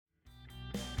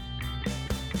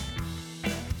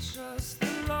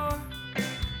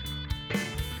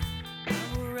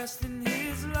rest in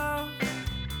his love.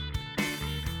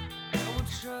 I will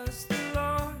trust the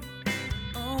Lord,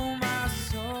 oh my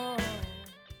soul.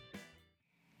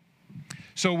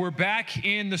 So we're back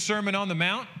in the Sermon on the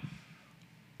Mount.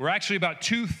 We're actually about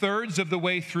 2/3 of the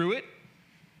way through it.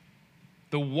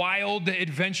 The wild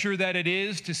adventure that it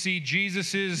is to see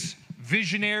Jesus'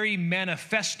 visionary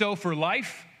manifesto for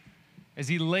life as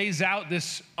he lays out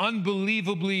this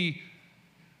unbelievably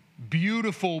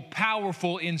beautiful,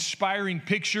 powerful, inspiring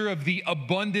picture of the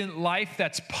abundant life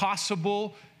that's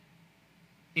possible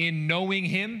in knowing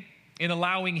him, in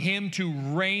allowing him to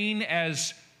reign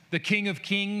as the King of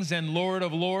Kings and Lord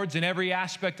of Lords in every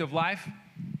aspect of life.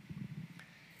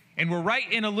 And we're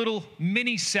right in a little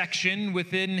mini section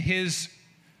within his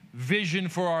vision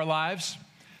for our lives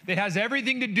that has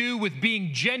everything to do with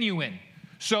being genuine.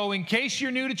 So in case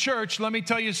you're new to church, let me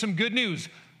tell you some good news.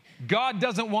 God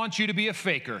doesn't want you to be a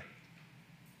faker.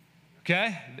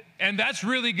 Okay? And that's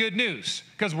really good news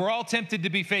because we're all tempted to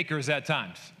be fakers at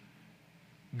times.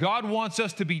 God wants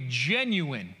us to be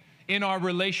genuine in our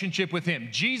relationship with him.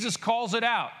 Jesus calls it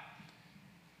out.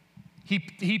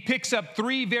 He picks up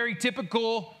 3 very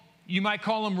typical, you might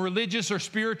call them religious or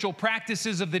spiritual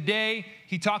practices of the day.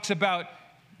 He talks about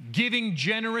giving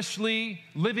generously,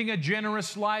 living a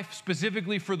generous life,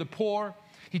 specifically for the poor.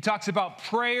 He talks about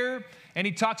prayer, and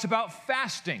he talks about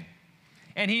fasting.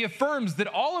 And he affirms that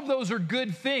all of those are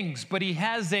good things, but he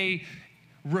has a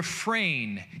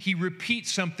refrain. He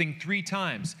repeats something 3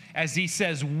 times as he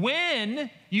says, when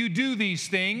you do these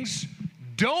things,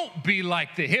 don't be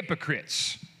like the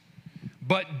hypocrites,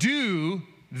 but do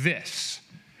this.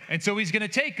 And so he's going to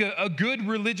take a good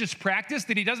religious practice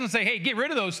that he doesn't say, hey, get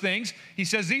rid of those things. He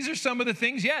says, these are some of the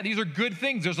things. Yeah, these are good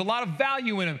things. There's a lot of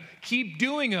value in them. Keep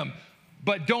doing them.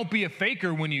 But don't be a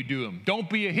faker when you do them. Don't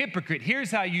be a hypocrite.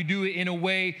 Here's how you do it in a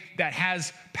way that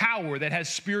has power, that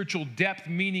has spiritual depth,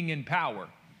 meaning, and power.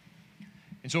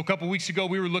 And so a couple weeks ago,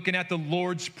 we were looking at the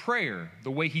Lord's Prayer, the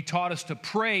way he taught us to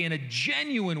pray in a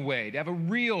genuine way, to have a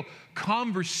real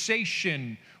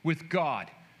conversation with God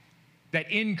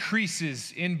that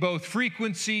increases in both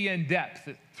frequency and depth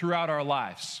throughout our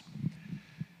lives.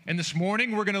 And this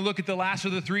morning, we're going to look at the last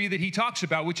of the 3 that he talks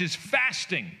about, which is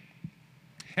fasting.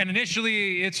 And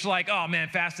initially, it's like, oh man,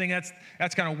 fasting,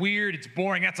 that's kind of weird. It's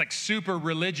boring. That's like super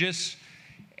religious.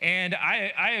 And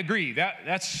I agree.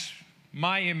 That's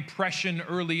my impression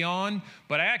early on.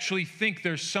 But I actually think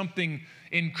there's something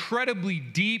incredibly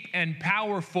deep and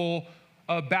powerful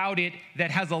about it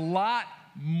that has a lot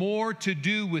more to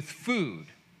do with food,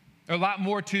 a lot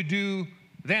more to do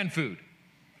than food.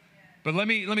 But let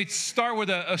me start with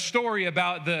a story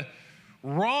about the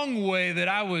wrong way that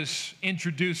I was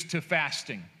introduced to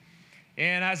fasting.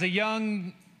 And as a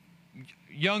young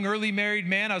early married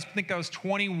man, I think I was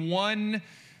 21.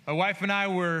 My wife and I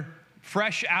were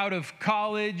fresh out of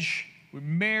college. We're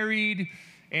married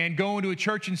and going to a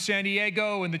church in San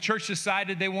Diego, and the church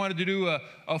decided they wanted to do a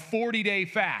 40-day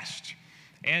fast.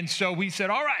 And so we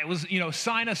said, all right,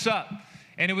 sign us up.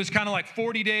 And it was kind of like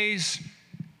 40 days,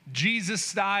 Jesus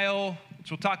style, which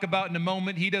we'll talk about in a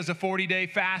moment. He does a 40-day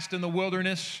fast in the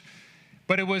wilderness.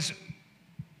 But it was,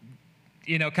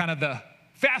 kind of the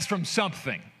fast from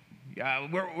something.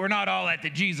 We're not all at the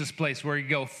Jesus place where you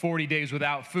go 40 days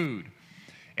without food.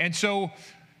 And so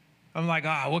I'm like,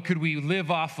 what could we live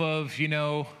off of,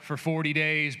 for 40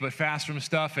 days, but fast from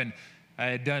stuff? And I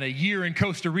had done a year in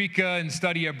Costa Rica and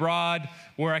study abroad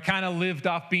where I kind of lived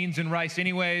off beans and rice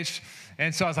anyways.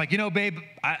 And so I was like, babe,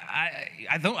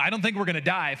 I don't think we're going to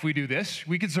die if we do this.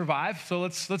 We could survive, so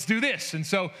let's do this. And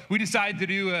so we decided to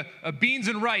do a beans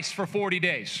and rice for 40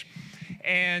 days.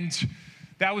 And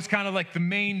that was kind of like the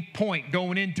main point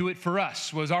going into it for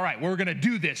us was, all right, we're going to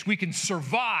do this. We can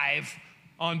survive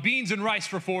on beans and rice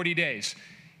for 40 days.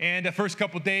 And the first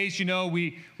couple of days,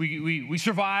 we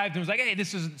survived and was like, hey,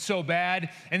 this isn't so bad.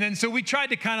 And then so we tried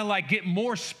to kind of like get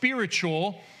more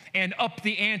spiritual and up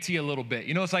the ante a little bit.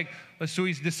 It's like, so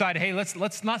we decided, hey,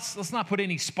 let's not put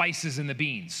any spices in the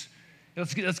beans.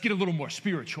 Let's get a little more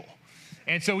spiritual.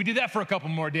 And so we did that for a couple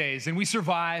more days, and we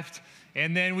survived.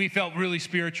 And then we felt really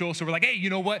spiritual. So we're like, hey, you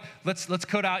know what? Let's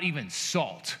cut out even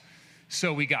salt.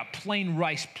 So we got plain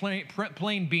rice,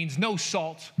 plain beans, no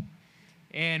salt.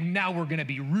 And now we're going to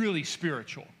be really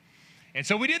spiritual. And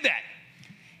so we did that.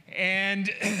 And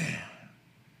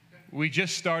we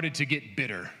just started to get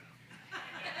bitter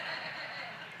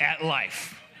at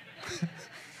life.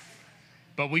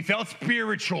 But we felt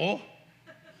spiritual.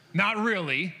 Not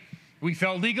really. We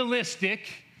felt legalistic.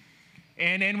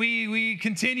 And we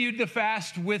continued to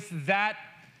fast with that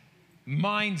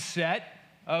mindset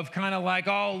of kind of like,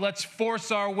 let's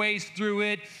force our ways through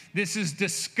it. This is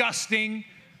disgusting.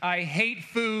 I hate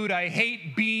food. I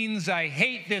hate beans. I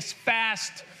hate this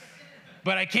fast,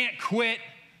 but I can't quit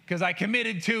because I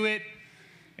committed to it.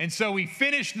 And so we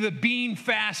finished the bean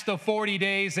fast of 40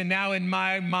 days, and now in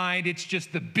my mind, it's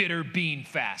just the bitter bean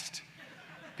fast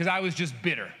because I was just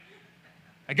bitter.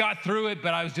 I got through it,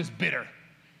 but I was just bitter.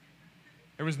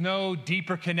 There was no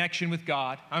deeper connection with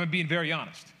God. I'm being very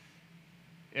honest.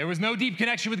 There was no deep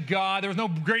connection with God. There was no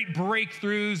great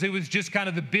breakthroughs. It was just kind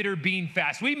of the bitter bean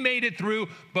fast. We made it through,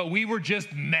 but we were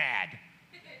just mad.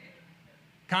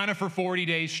 Kind of for 40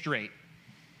 days straight.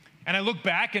 And I look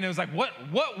back and it was like,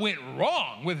 what went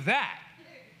wrong with that?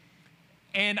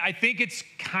 And I think it's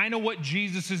kind of what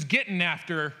Jesus is getting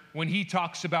after when he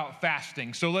talks about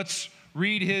fasting. So let's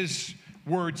read his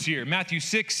words here. Matthew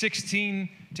 6:16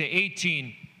 to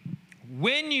 18.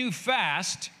 When you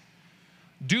fast,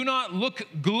 do not look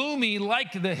gloomy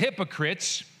like the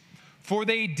hypocrites, for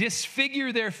they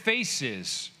disfigure their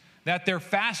faces, that their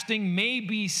fasting may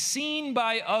be seen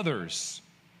by others.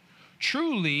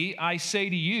 Truly, I say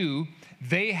to you,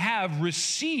 they have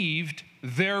received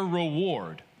their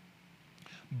reward.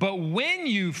 But when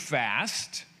you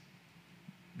fast,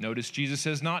 notice Jesus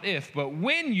says not if, but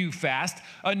when you fast,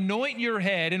 anoint your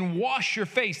head and wash your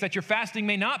face, that your fasting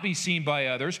may not be seen by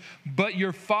others, but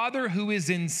your Father who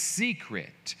is in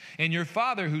secret. And your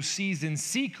Father who sees in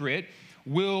secret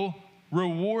will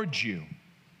reward you.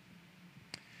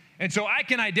 And so I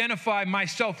can identify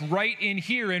myself right in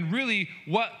here, and really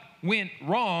what went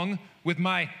wrong with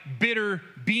my bitter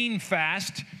bean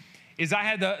fast is I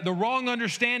had the wrong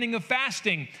understanding of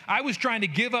fasting. I was trying to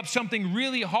give up something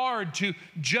really hard to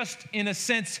just, in a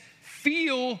sense,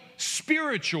 feel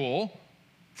spiritual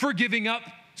for giving up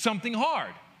something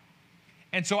hard.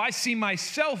 And so I see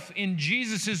myself in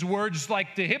Jesus' words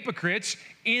like the hypocrites,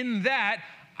 in that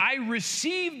I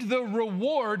received the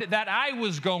reward that I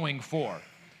was going for.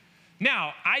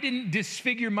 Now, I didn't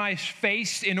disfigure my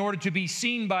face in order to be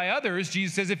seen by others.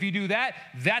 Jesus says if you do that,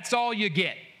 that's all you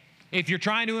get. If you're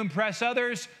trying to impress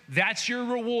others, that's your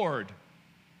reward.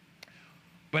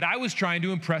 But I was trying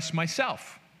to impress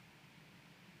myself,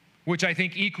 which I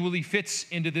think equally fits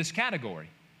into this category.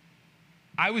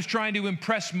 I was trying to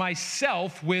impress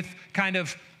myself with kind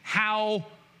of how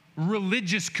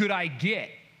religious could I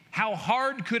get? How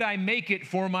hard could I make it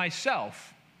for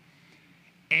myself?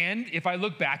 And if I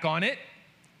look back on it,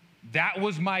 that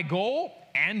was my goal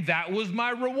and that was my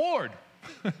reward.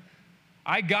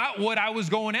 I got what I was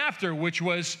going after, which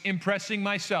was impressing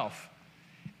myself.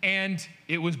 And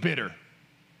it was bitter.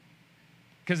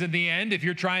 Because in the end, if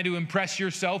you're trying to impress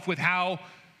yourself with how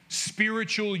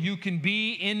spiritual you can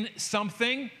be in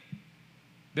something,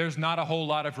 there's not a whole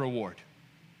lot of reward.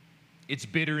 It's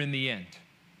bitter in the end.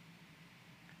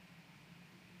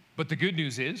 But the good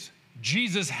news is,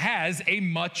 Jesus has a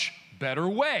much better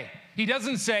way. He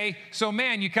doesn't say, so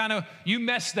man, you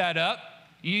messed that up.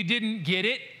 You didn't get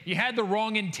it. You had the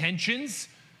wrong intentions.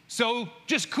 So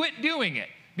just quit doing it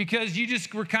because you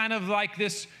just were kind of like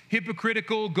this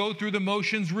hypocritical, go through the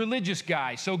motions religious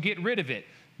guy. So get rid of it.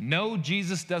 No,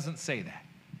 Jesus doesn't say that.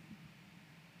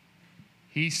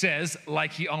 He says,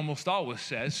 like he almost always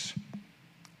says,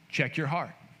 check your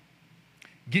heart.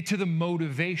 Get to the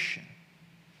motivation.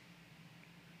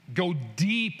 Go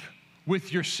deep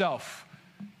with yourself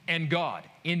and God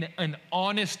in an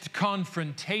honest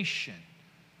confrontation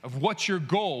of what's your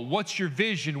goal, what's your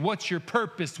vision, what's your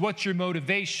purpose, what's your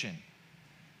motivation.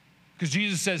 Because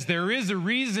Jesus says there is a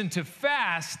reason to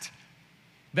fast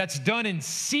that's done in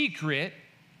secret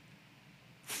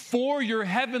for your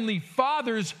heavenly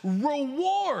Father's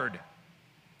reward.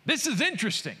 This is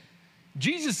interesting.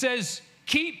 Jesus says,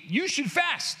 you should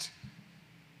fast.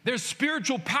 There's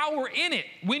spiritual power in it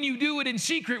when you do it in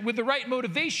secret with the right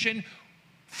motivation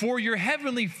for your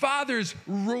heavenly Father's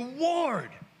reward.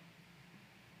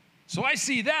 So I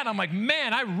see that, I'm like,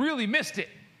 man, I really missed it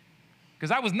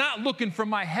because I was not looking for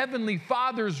my heavenly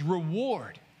Father's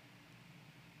reward.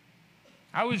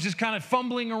 I was just kind of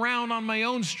fumbling around on my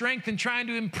own strength and trying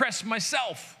to impress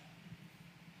myself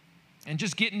and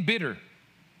just getting bitter.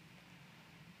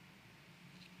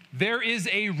 There is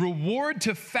a reward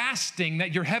to fasting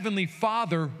that your heavenly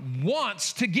Father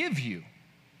wants to give you.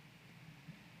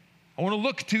 I want to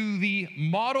look to the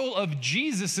model of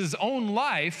Jesus' own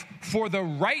life for the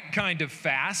right kind of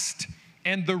fast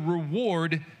and the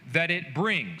reward that it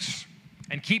brings.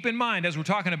 And keep in mind, as we're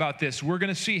talking about this, we're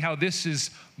going to see how this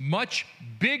is much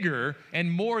bigger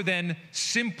and more than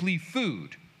simply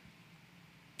food,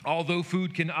 although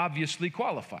food can obviously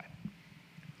qualify.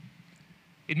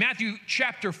 In Matthew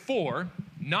chapter 4,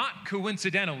 not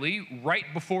coincidentally, right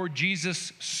before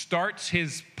Jesus starts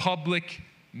his public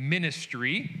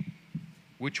ministry,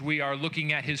 which we are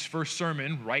looking at his first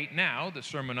sermon right now, the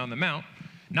Sermon on the Mount,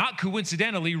 not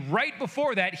coincidentally, right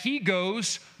before that, he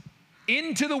goes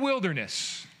into the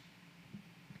wilderness.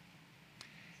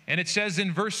 And it says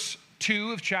in verse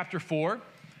 2 of chapter 4,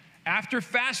 after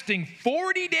fasting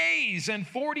 40 days and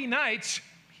 40 nights,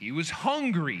 he was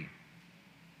hungry.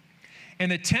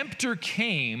 And the tempter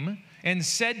came and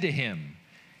said to him,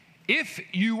 if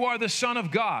you are the Son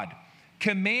of God,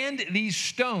 command these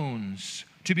stones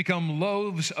to become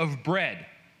loaves of bread.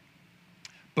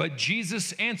 But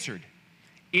Jesus answered,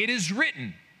 it is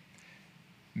written,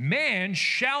 man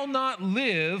shall not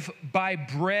live by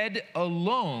bread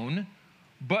alone,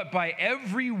 but by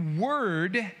every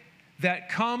word that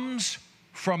comes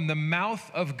from the mouth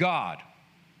of God.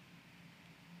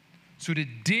 So to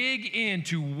dig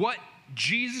into what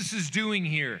Jesus is doing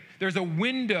here, there's a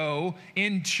window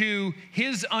into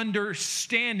his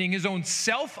understanding, his own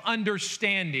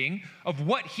self-understanding of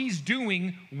what he's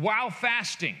doing while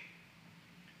fasting.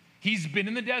 He's been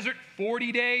in the desert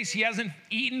 40 days. He hasn't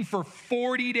eaten for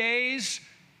 40 days.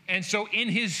 And so in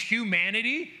his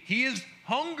humanity, he is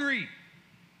hungry.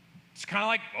 It's kind of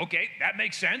like, okay, that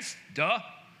makes sense. Duh.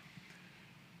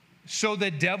 So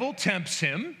the devil tempts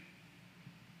him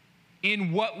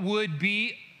in what would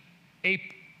be a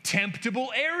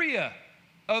temptable area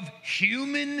of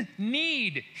human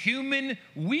need, human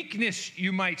weakness,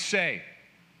 you might say.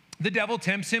 The devil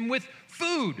tempts him with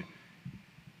food,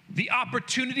 the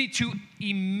opportunity to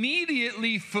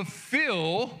immediately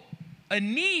fulfill a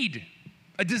need,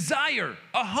 a desire,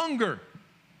 a hunger.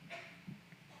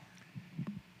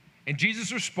 And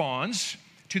Jesus responds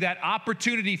to that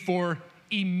opportunity for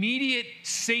immediate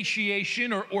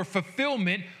satiation or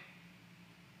fulfillment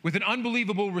with an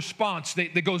unbelievable response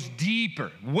that goes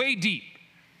deeper, way deep.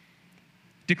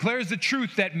 Declares the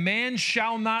truth that man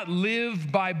shall not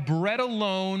live by bread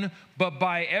alone, but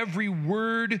by every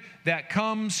word that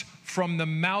comes from the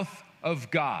mouth of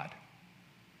God.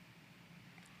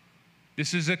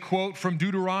 This is a quote from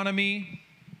Deuteronomy,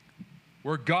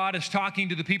 where God is talking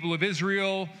to the people of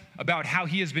Israel about how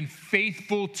he has been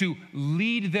faithful to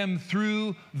lead them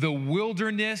through the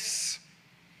wilderness.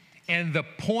 And the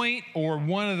point, or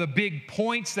one of the big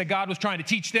points that God was trying to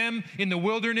teach them in the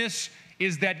wilderness,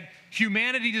 is that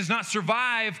humanity does not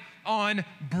survive on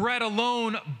bread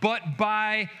alone, but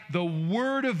by the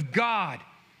word of God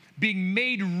being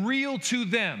made real to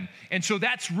them. And so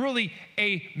that's really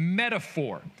a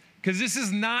metaphor. Because this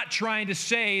is not trying to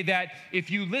say that if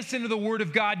you listen to the word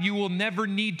of God, you will never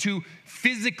need to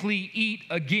physically eat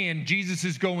again. Jesus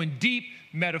is going deep,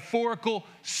 metaphorical,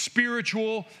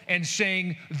 spiritual, and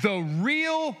saying the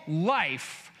real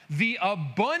life, the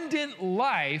abundant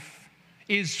life,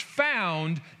 is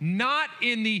found not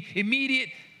in the immediate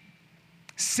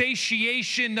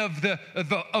satiation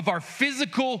of our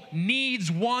physical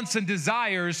needs, wants, and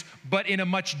desires, but in a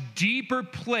much deeper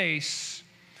place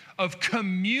of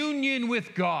communion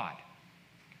with God.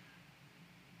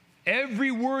 Every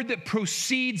word that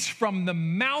proceeds from the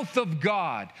mouth of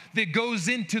God that goes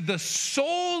into the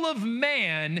soul of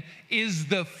man is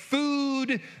the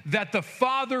food that the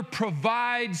Father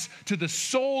provides to the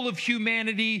soul of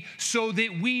humanity so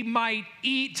that we might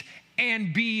eat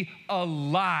and be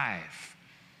alive.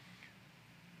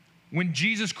 When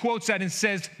Jesus quotes that and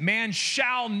says, man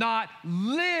shall not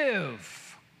live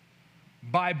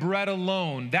by bread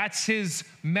alone. That's his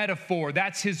metaphor.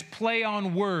 That's his play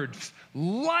on words.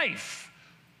 Life.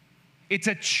 It's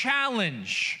a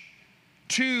challenge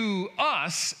to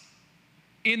us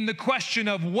in the question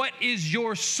of what is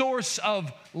your source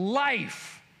of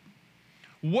life?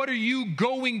 What are you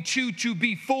going to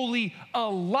be fully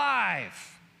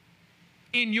alive?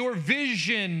 In your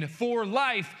vision for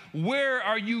life, where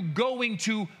are you going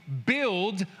to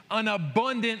build an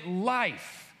abundant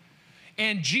life?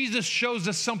 And Jesus shows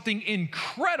us something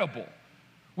incredible,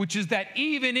 which is that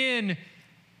even in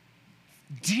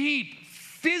deep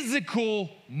physical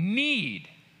need,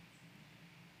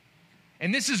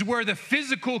 and this is where the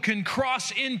physical can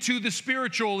cross into the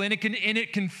spiritual, and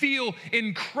it can feel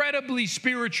incredibly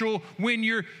spiritual when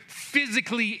you're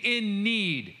physically in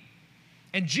need.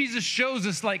 And Jesus shows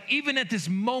us, like, even at this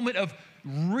moment of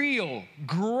real,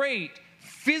 great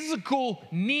physical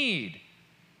need,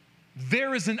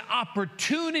 there is an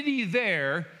opportunity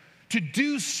there to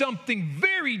do something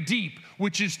very deep,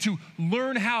 which is to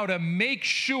learn how to make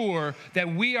sure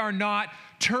that we are not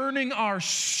turning our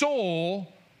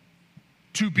soul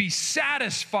to be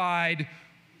satisfied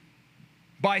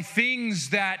by things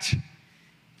that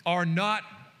are not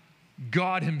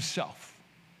God himself.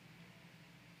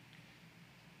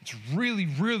 It's really,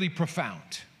 really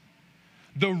profound.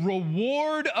 The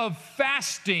reward of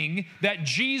fasting that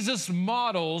Jesus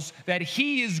models, that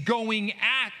he is going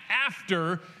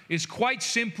after, is quite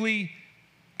simply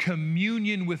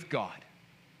communion with God.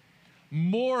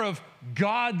 More of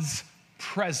God's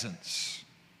presence.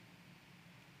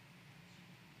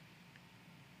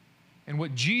 And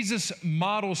what Jesus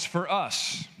models for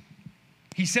us,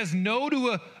 he says no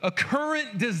to a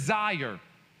current desire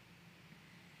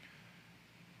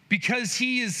because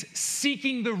he is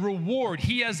seeking the reward.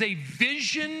 He has a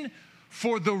vision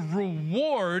for the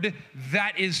reward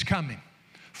that is coming,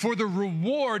 for the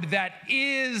reward that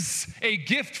is a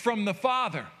gift from the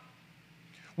Father,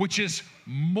 which is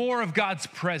more of God's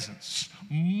presence,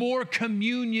 more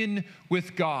communion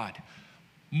with God,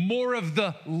 more of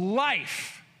the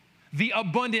life, the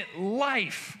abundant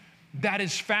life that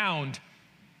is found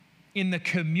in the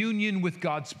communion with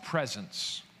God's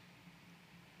presence.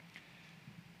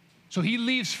 So he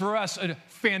leaves for us a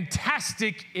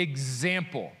fantastic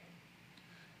example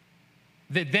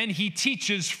that then he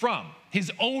teaches from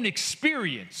his own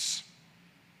experience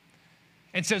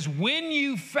and says, when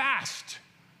you fast,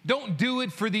 don't do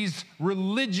it for these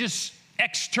religious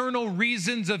external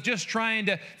reasons of just trying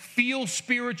to feel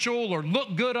spiritual or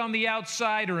look good on the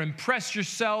outside or impress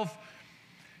yourself.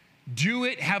 Do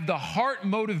it, have the heart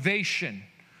motivation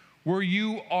where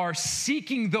you are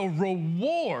seeking the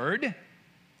reward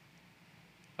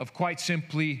of quite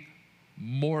simply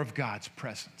more of God's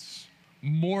presence,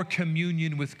 more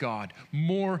communion with God,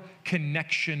 more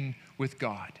connection with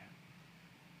God.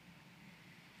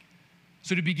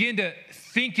 So to begin to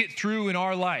think it through in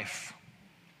our life,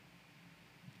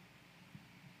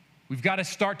 we've got to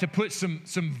start to put some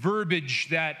verbiage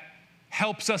that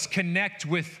helps us connect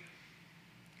with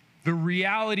the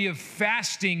reality of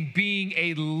fasting being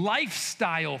a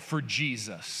lifestyle for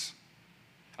Jesus,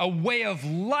 a way of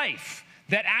life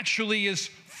that actually is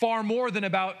far more than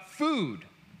about food.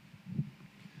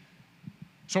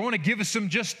 So I want to give us some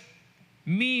just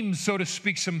memes, so to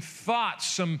speak, some thoughts,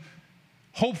 some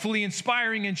hopefully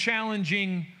inspiring and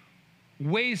challenging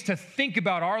ways to think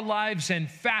about our lives and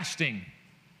fasting.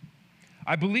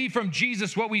 I believe from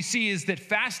Jesus what we see is that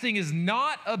fasting is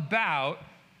not about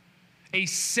a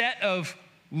set of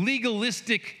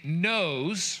legalistic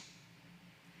no's.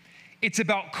 It's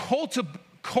about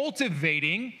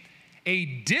cultivating a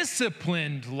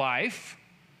disciplined life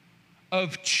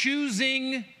of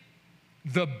choosing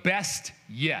the best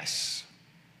yes.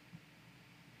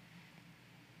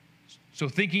 So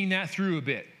thinking that through a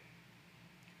bit,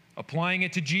 applying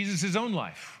it to Jesus' own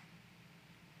life.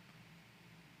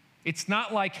 It's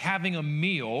not like having a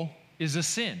meal is a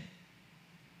sin.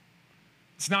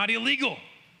 It's not illegal.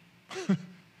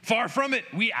 Far from it.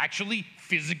 We actually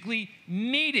physically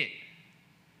need it.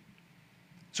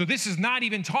 So this is not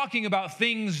even talking about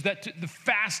things that the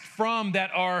fast from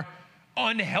that are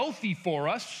unhealthy for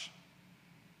us.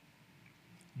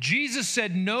 Jesus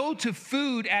said no to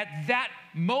food at that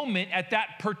moment, at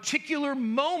that particular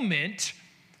moment.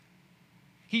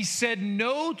 He said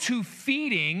no to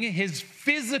feeding his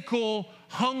physical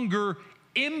hunger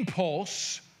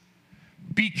impulse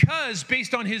because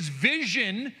based on his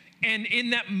vision and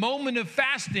in that moment of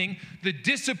fasting, the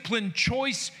disciplined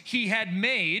choice he had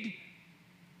made,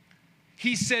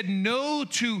 he said no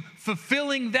to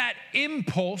fulfilling that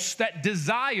impulse, that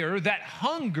desire, that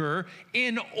hunger,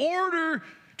 in order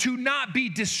to not be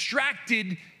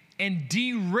distracted and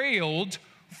derailed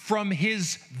from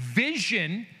his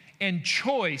vision and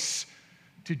choice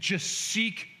to just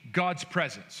seek God's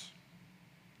presence.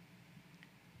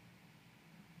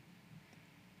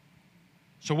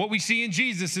 So what we see in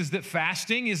Jesus is that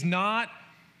fasting is not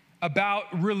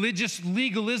about religious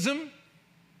legalism,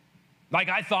 like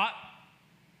I thought.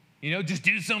 Just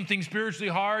do something spiritually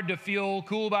hard to feel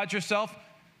cool about yourself.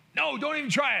 No, don't even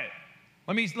try it.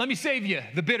 Let me save you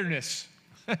the bitterness.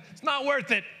 It's not worth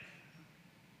it.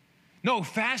 No,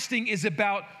 fasting is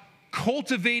about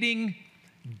cultivating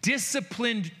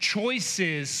disciplined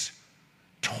choices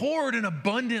toward an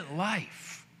abundant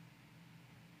life.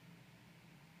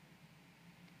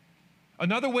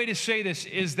 Another way to say this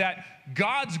is that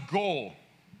God's goal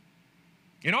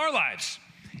in our lives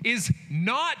is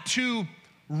not to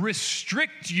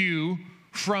restrict you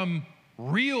from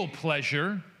real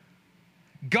pleasure.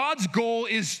 God's goal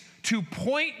is to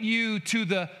point you to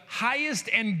the highest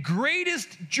and greatest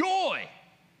joy,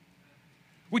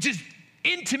 which is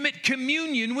intimate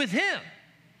communion with Him.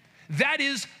 That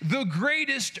is the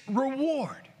greatest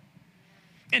reward.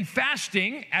 And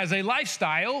fasting as a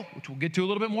lifestyle, which we'll get to a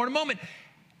little bit more in a moment,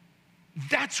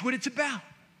 that's what it's about.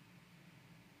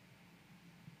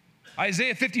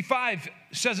 Isaiah 55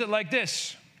 says it like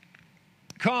this: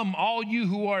 Come, all you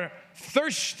who are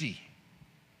thirsty.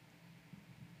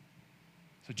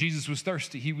 So Jesus was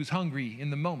thirsty. He was hungry in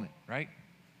the moment, right?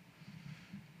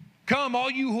 Come,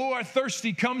 all you who are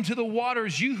thirsty, come to the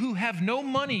waters. You who have no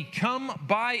money, come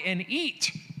buy and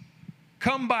eat.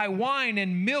 Come buy wine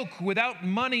and milk without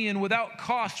money and without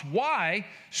cost. Why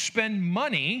spend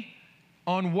money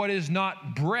on what is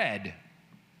not bread?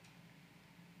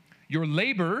 Your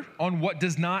labor on what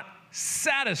does not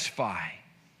satisfy.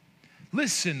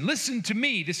 Listen to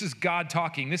me. This is God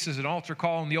talking. This is an altar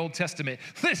call in the Old Testament.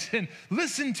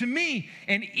 Listen to me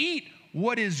and eat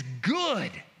what is good,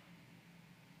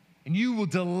 and you will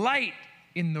delight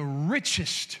in the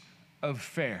richest of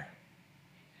fare.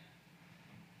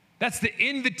 That's the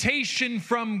invitation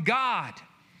from God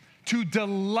to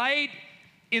delight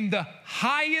in the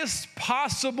highest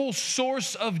possible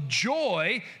source of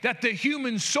joy that the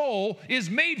human soul is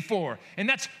made for, and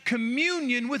that's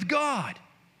communion with God.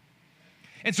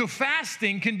 And so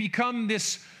fasting can become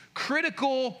this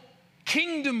critical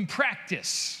kingdom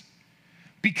practice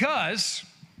because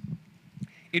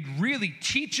it really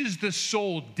teaches the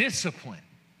soul discipline,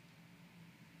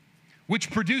 which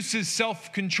produces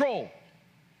self-control,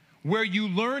 where you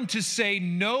learn to say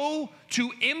no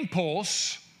to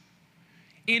impulse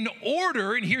in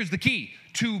order, and here's the key,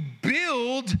 to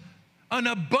build an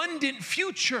abundant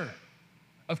future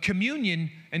of communion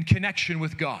and connection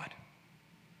with God.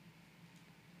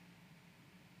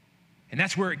 And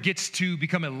that's where it gets to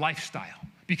become a lifestyle.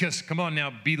 Because, come on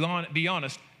now, be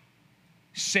honest,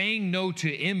 saying no to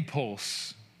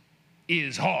impulse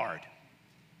is hard.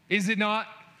 Is it not?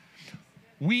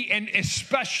 And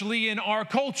especially in our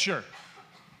culture,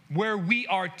 where we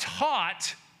are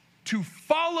taught to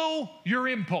follow your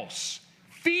impulse,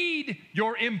 feed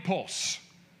your impulse.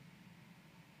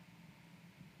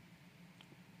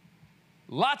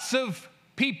 Lots of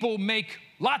people make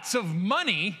lots of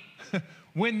money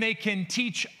when they can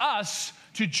teach us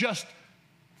to just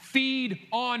feed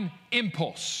on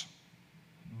impulse.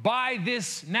 Buy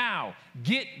this now.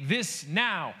 Get this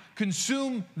now.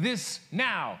 Consume this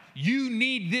now. You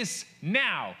need this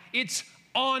now. It's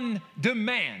on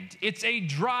demand. It's a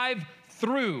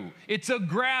drive-through. It's a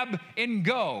grab and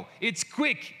go. It's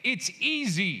quick. It's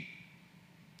easy.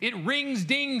 It rings,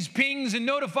 dings, pings, and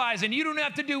notifies, and you don't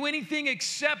have to do anything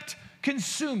except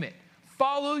consume it.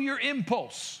 Follow your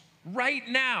impulse right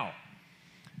now.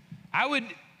 I would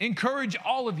encourage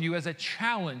all of you as a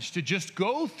challenge to just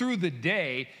go through the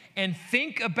day and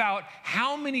think about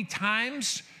how many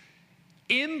times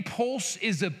impulse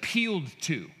is appealed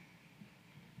to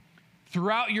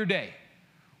throughout your day,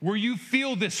 where you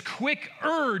feel this quick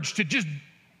urge to just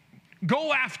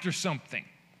go after something.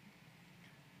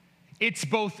 It's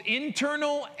both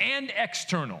internal and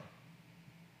external.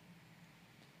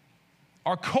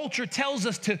 Our culture tells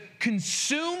us to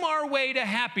consume our way to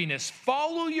happiness,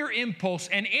 follow your impulse,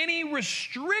 and any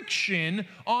restriction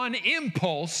on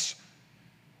impulse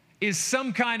is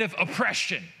some kind of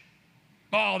oppression.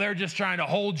 Oh, they're just trying to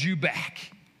hold you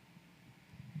back.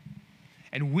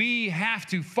 And we have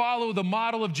to follow the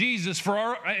model of Jesus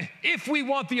if we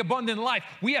want the abundant life.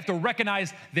 We have to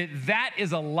recognize that that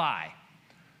is a lie.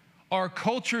 Our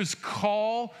culture's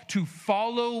call to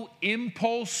follow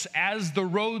impulse as the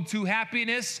road to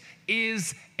happiness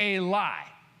is a lie.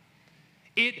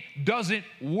 It doesn't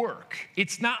work.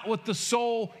 It's not what the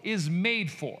soul is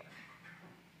made for.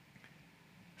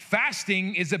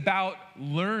 Fasting is about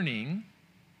learning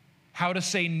how to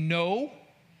say no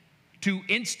to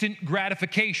instant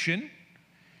gratification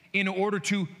in order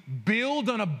to build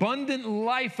an abundant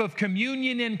life of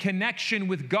communion and connection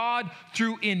with God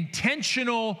through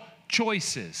intentional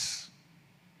choices.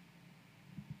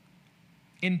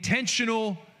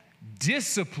 Intentional,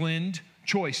 disciplined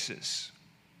choices.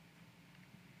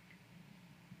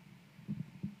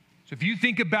 So if you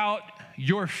think about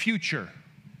your future,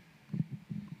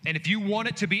 and if you want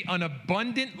it to be an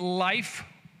abundant life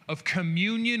of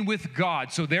communion with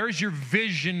God, so there's your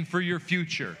vision for your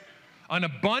future. An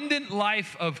abundant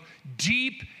life of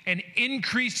deep and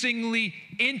increasingly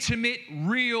intimate,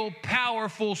 real,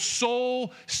 powerful,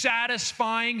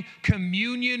 soul-satisfying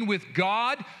communion with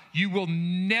God. You will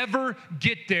never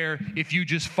get there if you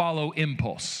just follow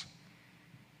impulse.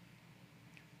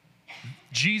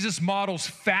 Jesus models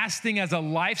fasting as a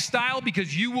lifestyle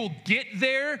because you will get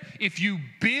there if you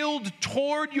build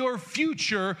toward your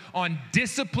future on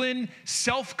disciplined,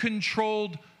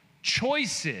 self-controlled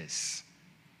choices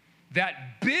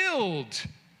that build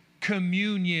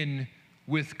communion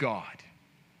with God.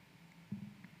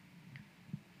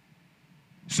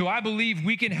 So I believe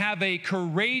we can have a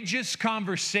courageous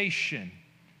conversation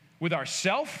with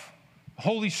ourselves,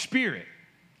 Holy Spirit,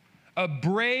 A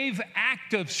brave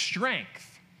act of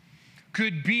strength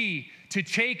could be to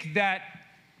take that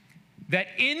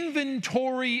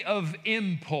inventory of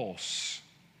impulse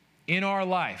in our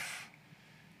life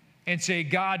and say,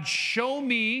 God, show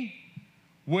me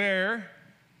where,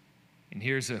 and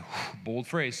here's a bold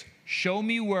phrase, show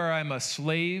me where I'm a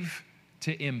slave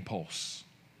to impulse.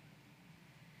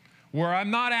 Where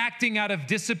I'm not acting out of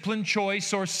disciplined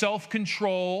choice or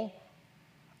self-control,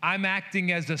 I'm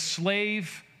acting as a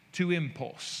slave to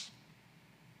impulse.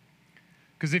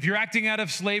 Because if you're acting out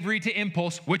of slavery to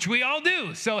impulse, which we all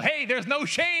do, so hey, there's no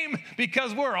shame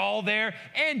because we're all there,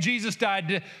 and Jesus died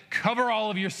to cover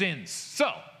all of your sins.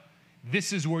 So,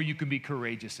 this is where you can be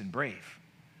courageous and brave.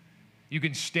 You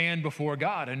can stand before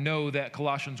God and know that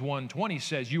Colossians 1:20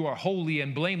 says you are holy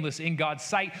and blameless in God's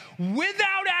sight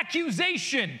without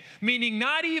accusation, meaning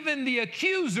not even the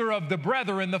accuser of the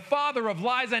brethren, the father of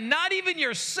lies, and not even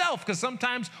yourself, because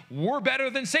sometimes we're better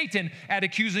than Satan at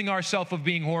accusing ourselves of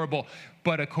being horrible.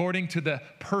 But according to the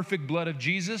perfect blood of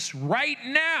Jesus, right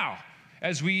now,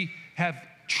 as we have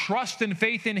trust and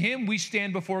faith in him, we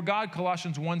stand before God.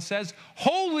 Colossians 1 says,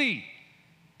 holy.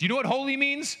 Do you know what holy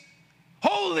means?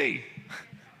 Holy.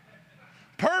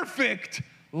 Perfect,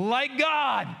 like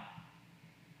God.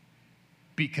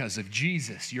 Because of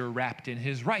Jesus, you're wrapped in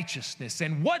his righteousness.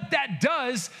 And what that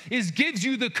does is gives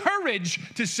you the courage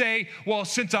to say, well,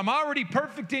 since I'm already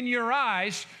perfect in your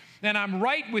eyes and I'm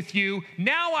right with you,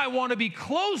 now I want to be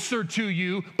closer to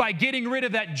you by getting rid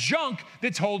of that junk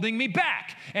that's holding me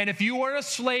back. And if you are a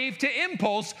slave to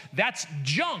impulse, that's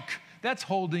junk that's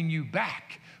holding you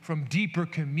back from deeper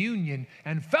communion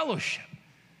and fellowship.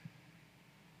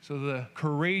 So the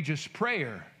courageous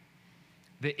prayer,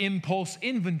 the impulse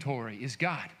inventory is,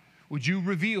 God, would you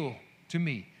reveal to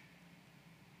me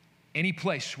any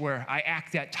place where I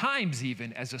act at times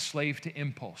even as a slave to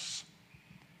impulse?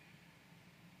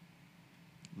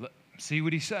 See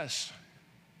what he says.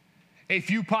 A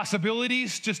few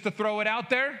possibilities just to throw it out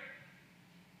there.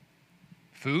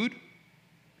 Food,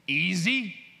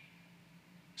 easy,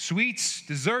 sweets,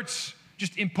 desserts,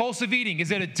 just impulsive eating.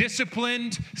 Is it a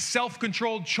disciplined,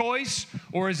 self-controlled choice,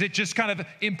 or is it just kind of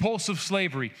impulsive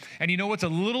slavery? And you know what's a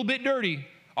little bit dirty,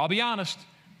 I'll be honest,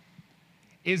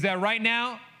 is that right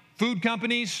now, food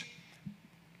companies,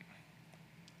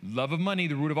 love of money,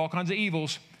 the root of all kinds of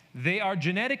evils, they are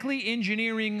genetically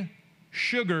engineering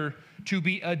sugar to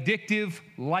be addictive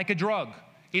like a drug.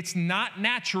 It's not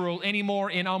natural anymore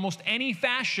in almost any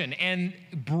fashion. And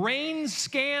brain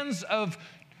scans of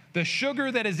the sugar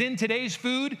that is in today's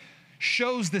food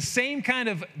shows the same kind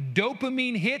of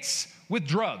dopamine hits with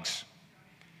drugs.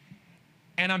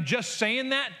 And I'm just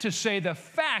saying that to say the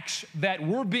facts that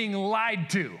we're being lied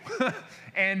to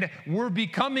and we're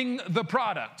becoming the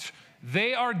product.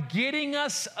 They are getting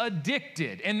us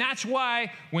addicted. And that's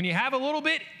why when you have a little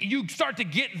bit, you start to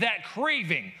get that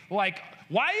craving. Like,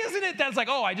 why isn't it that's like,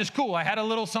 oh, I had a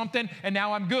little something and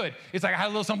now I'm good. It's like I had a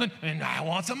little something and I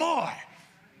want some more.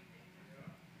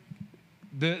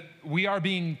 We are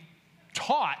being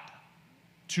taught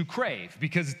to crave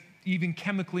because even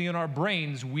chemically in our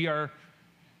brains,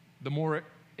 the more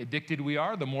addicted we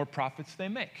are, the more profits they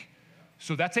make.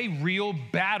 So that's a real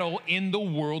battle in the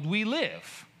world we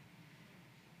live.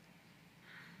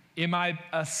 Am I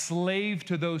a slave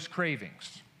to those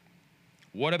cravings?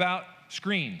 What about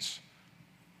screens?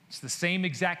 It's the same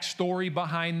exact story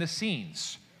behind the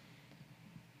scenes.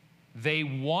 They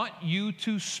want you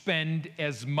to spend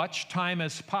as much time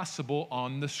as possible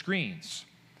on the screens.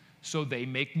 So they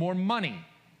make more money.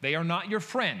 They are not your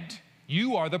friend.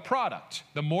 You are the product.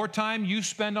 The more time you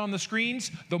spend on the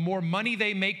screens, the more money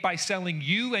they make by selling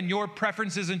you and your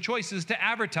preferences and choices to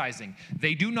advertising.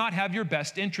 They do not have your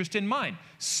best interest in mind.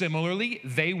 Similarly,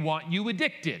 they want you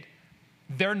addicted.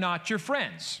 They're not your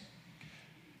friends.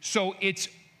 So it's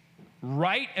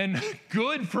right and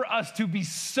good for us to be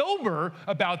sober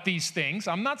about these things.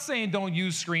 I'm not saying don't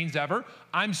use screens ever.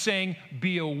 I'm saying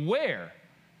be aware.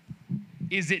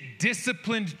 Is it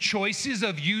disciplined choices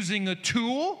of using a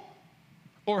tool,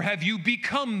 or have you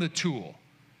become the tool?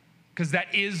 Because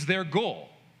that is their goal.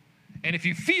 And if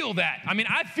you feel that,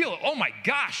 I feel it. Oh my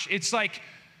gosh, it's like,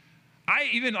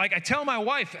 I tell my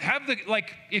wife,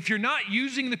 if you're not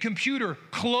using the computer,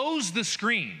 close the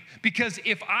screen. Because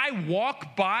if I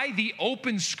walk by the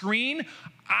open screen,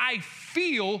 I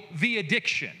feel the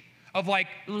addiction of I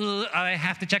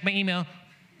have to check my email.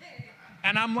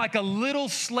 And I'm like a little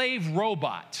slave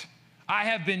robot. I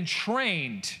have been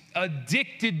trained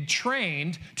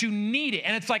to need it.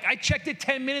 And it's like, I checked it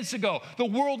 10 minutes ago. The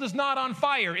world is not on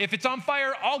fire. If it's on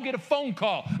fire, I'll get a phone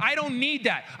call. I don't need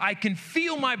that. I can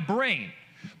feel my brain.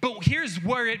 But here's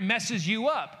where it messes you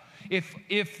up,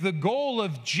 if the goal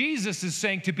of Jesus is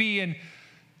saying to be in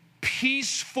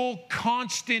peaceful,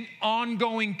 constant,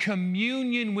 ongoing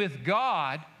communion with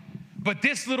God, but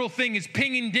this little thing is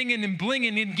pinging, dinging, and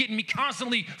blinging and getting me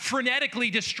constantly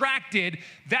frenetically distracted,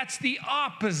 that's the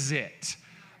opposite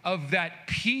of that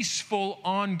peaceful,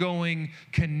 ongoing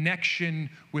connection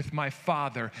with my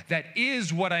Father. That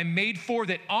is what I'm made for,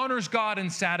 that honors God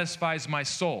and satisfies my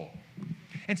soul.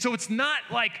 And so it's not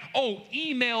like, oh,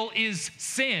 email is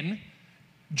sin,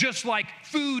 just like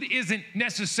food isn't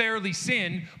necessarily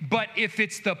sin, but if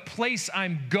it's the place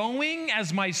I'm going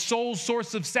as my sole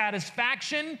source of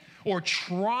satisfaction, or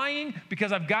trying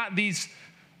because I've got these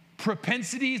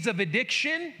propensities of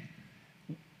addiction,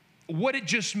 what it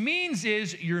just means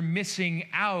is you're missing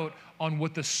out on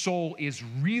what the soul is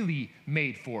really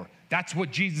made for. That's what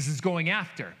Jesus is going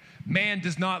after. Man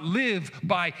does not live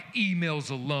by emails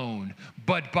alone,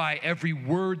 but by every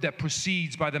word that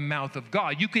proceeds by the mouth of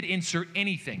God. You could insert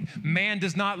anything. Man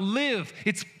does not live.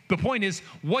 The point is,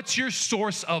 what's your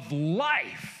source of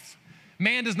life?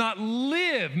 Man does not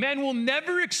live. Man will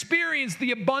never experience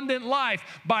the abundant life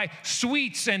by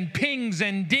sweets and pings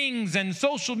and dings and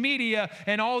social media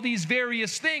and all these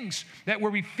various things that where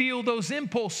we feel those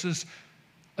impulses.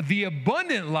 The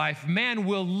abundant life man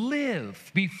will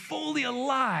live, be fully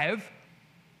alive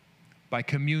by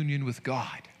communion with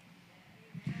God.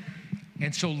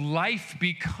 And so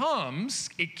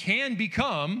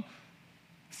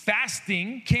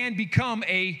fasting can become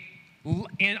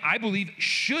and I believe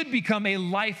should become a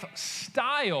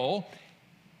lifestyle,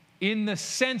 in the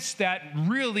sense that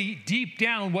really deep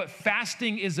down what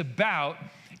fasting is about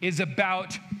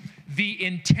the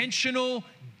intentional,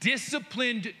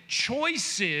 disciplined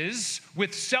choices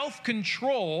with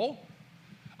self-control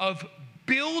of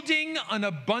building an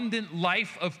abundant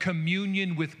life of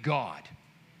communion with God.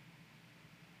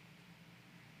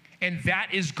 And that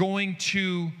is going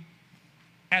to,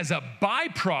 as a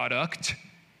byproduct,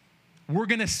 we're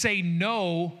going to say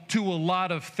no to a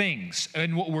lot of things.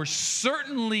 And what we're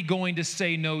certainly going to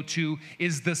say no to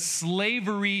is the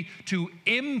slavery to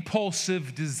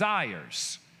impulsive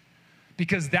desires,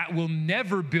 because that will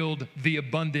never build the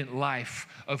abundant life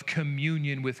of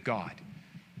communion with God.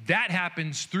 That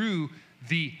happens through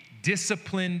the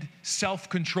disciplined,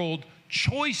 self-controlled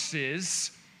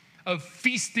choices of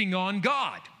feasting on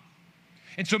God.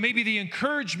 And so maybe the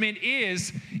encouragement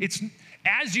is, it's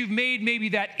as you've made maybe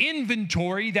that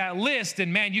inventory, that list,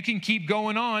 and man, you can keep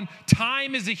going on.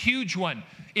 Time is a huge one.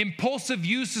 Impulsive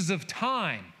uses of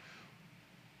time.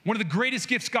 One of the greatest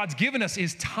gifts God's given us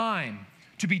is time,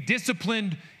 to be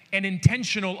disciplined and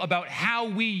intentional about how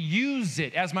we use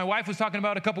it. As my wife was talking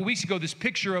about a couple weeks ago, this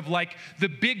picture of like the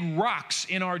big rocks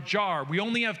in our jar. We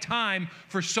only have time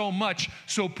for so much,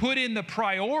 so put in the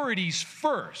priorities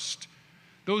first.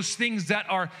 Those things that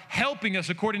are helping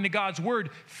us, according to God's word,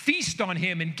 feast on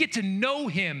Him and get to know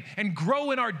Him and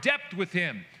grow in our depth with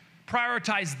Him.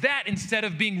 Prioritize that instead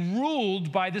of being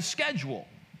ruled by the schedule,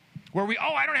 where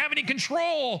I don't have any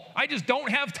control. I just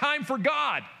don't have time for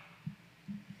God.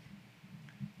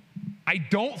 I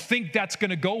don't think that's going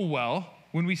to go well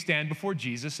when we stand before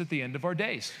Jesus at the end of our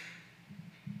days.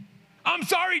 I'm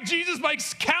sorry, Jesus, my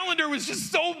calendar was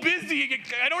just so busy.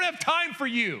 I don't have time for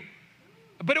you.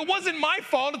 But it wasn't my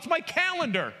fault, it's my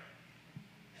calendar.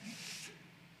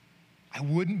 I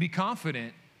wouldn't be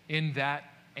confident in that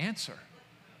answer.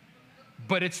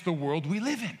 But it's the world we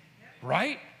live in,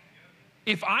 right?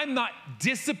 If I'm not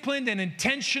disciplined and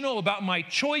intentional about my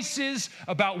choices,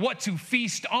 about what to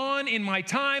feast on in my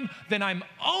time, then I'm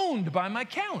owned by my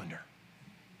calendar.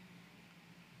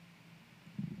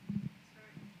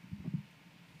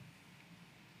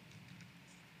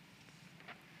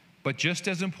 But just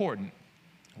as important,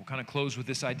 we'll kind of close with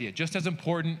this idea. Just as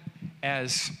important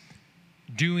as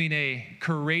doing a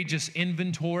courageous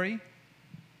inventory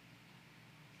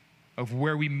of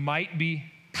where we might be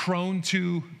prone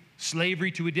to slavery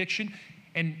to addiction,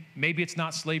 and maybe it's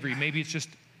not slavery, maybe it's just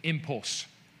impulse.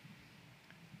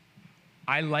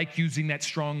 I like using that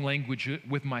strong language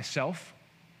with myself.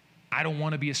 I don't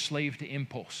want to be a slave to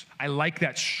impulse. I like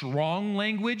that strong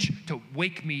language to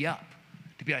wake me up,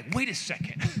 to be like, wait a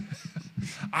second.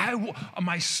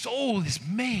 My soul is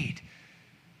made,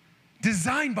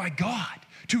 designed by God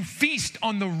to feast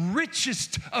on the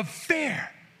richest of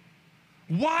fare.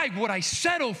 Why would I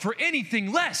settle for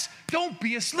anything less? Don't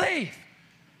be a slave.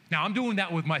 Now, I'm doing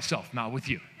that with myself, not with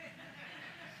you.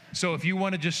 So if you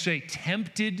want to just say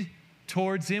tempted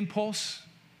towards impulse,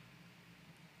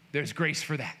 there's grace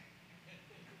for that.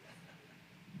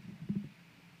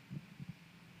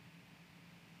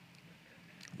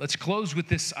 Let's close with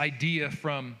this idea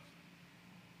from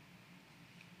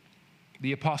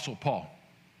the Apostle Paul.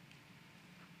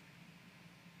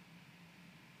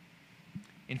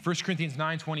 In 1 Corinthians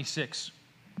 9:26,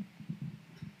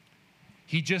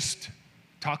 he just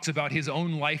talks about his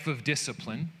own life of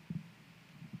discipline.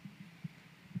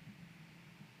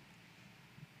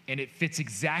 And it fits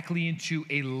exactly into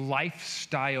a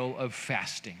lifestyle of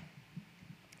fasting.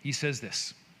 He says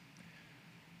this.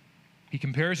 He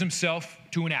compares himself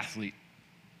to an athlete.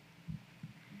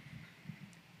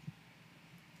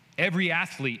 Every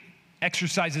athlete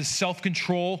exercises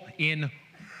self-control in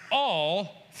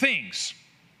all things.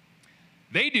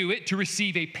 They do it to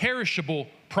receive a perishable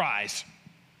prize.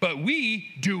 But we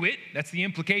do it, that's the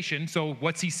implication. So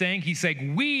what's he saying? He's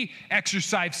saying we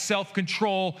exercise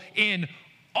self-control in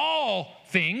all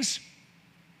things.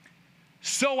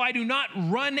 So I do not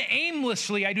run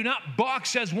aimlessly. I do not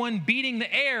box as one beating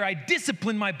the air. I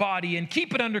discipline my body and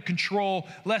keep it under control,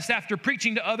 lest after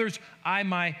preaching to others, I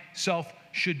myself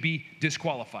should be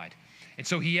disqualified. And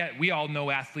so we all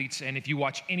know athletes, and if you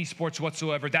watch any sports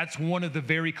whatsoever, that's one of the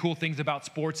very cool things about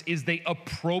sports is they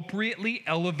appropriately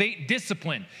elevate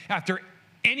discipline. After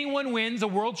anyone wins a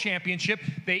world championship,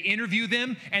 they interview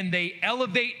them and they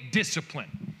elevate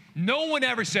discipline. No one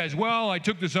ever says, well, I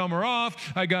took the summer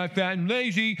off, I got fat and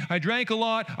lazy, I drank a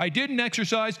lot, I didn't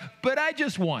exercise, but I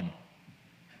just won.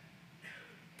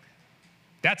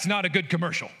 That's not a good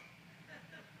commercial.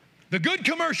 The good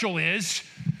commercial is,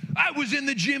 I was in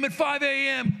the gym at 5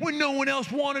 a.m. when no one else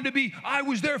wanted to be. I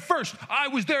was there first. I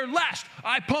was there last.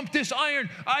 I pumped this iron.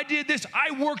 I did this.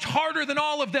 I worked harder than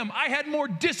all of them. I had more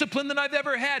discipline than I've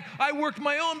ever had. I worked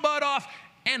my own butt off,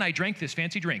 and I drank this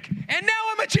fancy drink. And now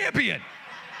I'm a champion.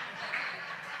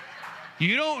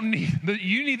 You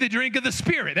need the drink of the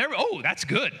Spirit. Oh, that's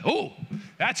good. Oh,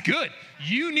 that's good.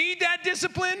 You need that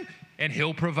discipline, and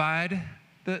He'll provide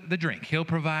the drink. He'll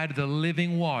provide the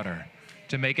living water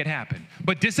to make it happen.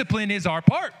 But discipline is our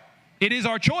part. It is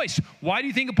our choice. Why do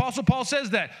you think Apostle Paul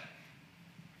says that?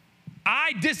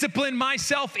 I discipline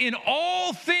myself in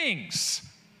all things.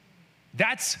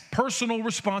 That's personal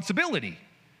responsibility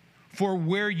for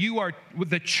where you are, with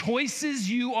the choices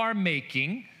you are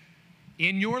making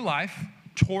in your life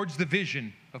towards the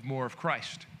vision of more of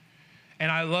Christ.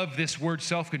 And I love this word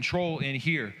self-control in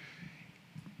here.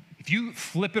 If you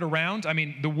flip it around,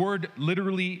 the word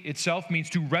literally itself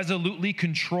means to resolutely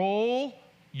control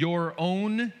your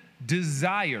own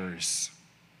desires.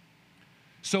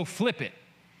 So flip it.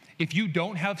 If you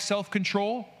don't have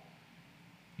self-control,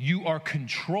 you are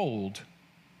controlled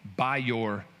by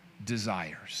your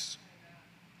desires.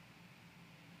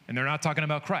 And they're not talking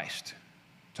about Christ.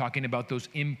 Talking about those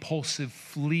impulsive,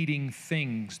 fleeting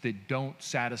things that don't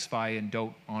satisfy and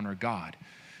don't honor God.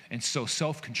 And so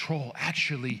self-control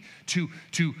actually to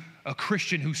a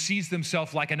Christian who sees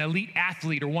themselves like an elite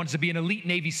athlete or wants to be an elite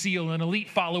Navy SEAL, an elite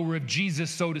follower of Jesus,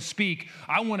 so to speak,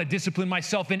 I want to discipline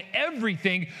myself in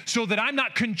everything so that I'm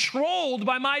not controlled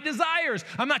by my desires.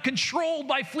 I'm not controlled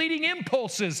by fleeting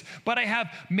impulses, but I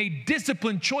have made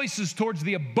disciplined choices towards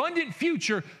the abundant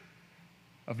future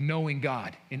of knowing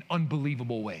God in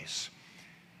unbelievable ways.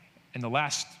 And the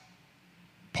last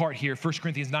part here, 1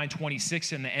 Corinthians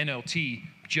 9:26 in the NLT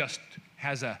just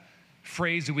has a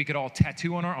phrase that we could all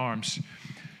tattoo on our arms.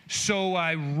 So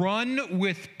I run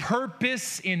with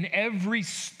purpose in every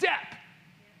step.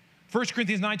 1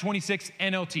 Corinthians 9:26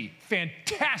 NLT.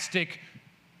 Fantastic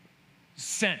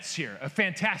sense here. A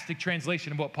fantastic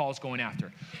translation of what Paul's going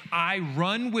after. I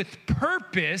run with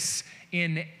purpose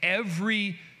in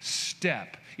every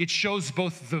step. It shows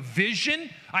both the vision.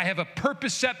 I have a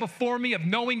purpose set before me of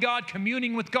knowing God,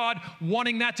 communing with God,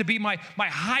 wanting that to be my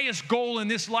highest goal in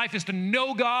this life is to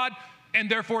know God and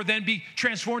therefore then be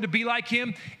transformed to be like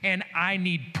Him. And I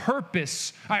need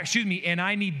and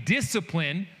I need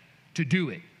discipline to do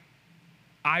it.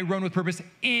 I run with purpose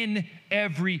in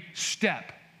every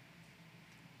step.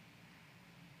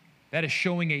 That is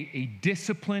showing a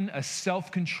discipline, a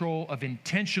self-control of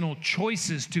intentional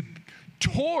choices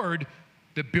toward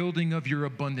the building of your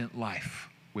abundant life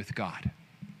with God.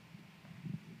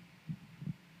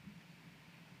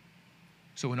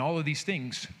 So in all of these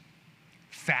things,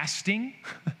 fasting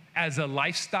as a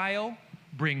lifestyle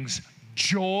brings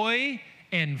joy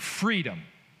and freedom.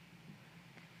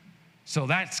 So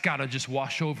that's got to just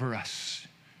wash over us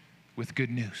with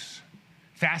good news.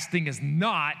 Fasting is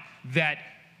not that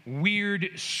weird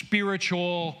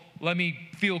spiritual, let me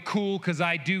feel cool because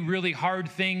I do really hard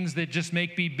things that just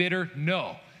make me bitter.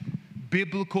 No.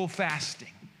 Biblical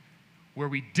fasting, where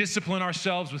we discipline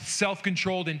ourselves with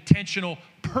self-controlled, intentional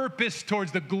purpose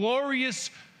towards the glorious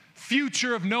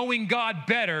future of knowing God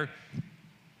better.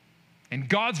 And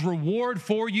God's reward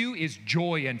for you is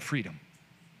joy and freedom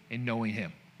in knowing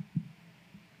Him.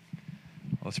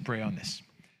 Let's pray on this.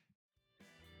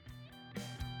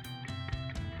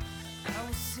 I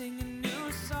was singing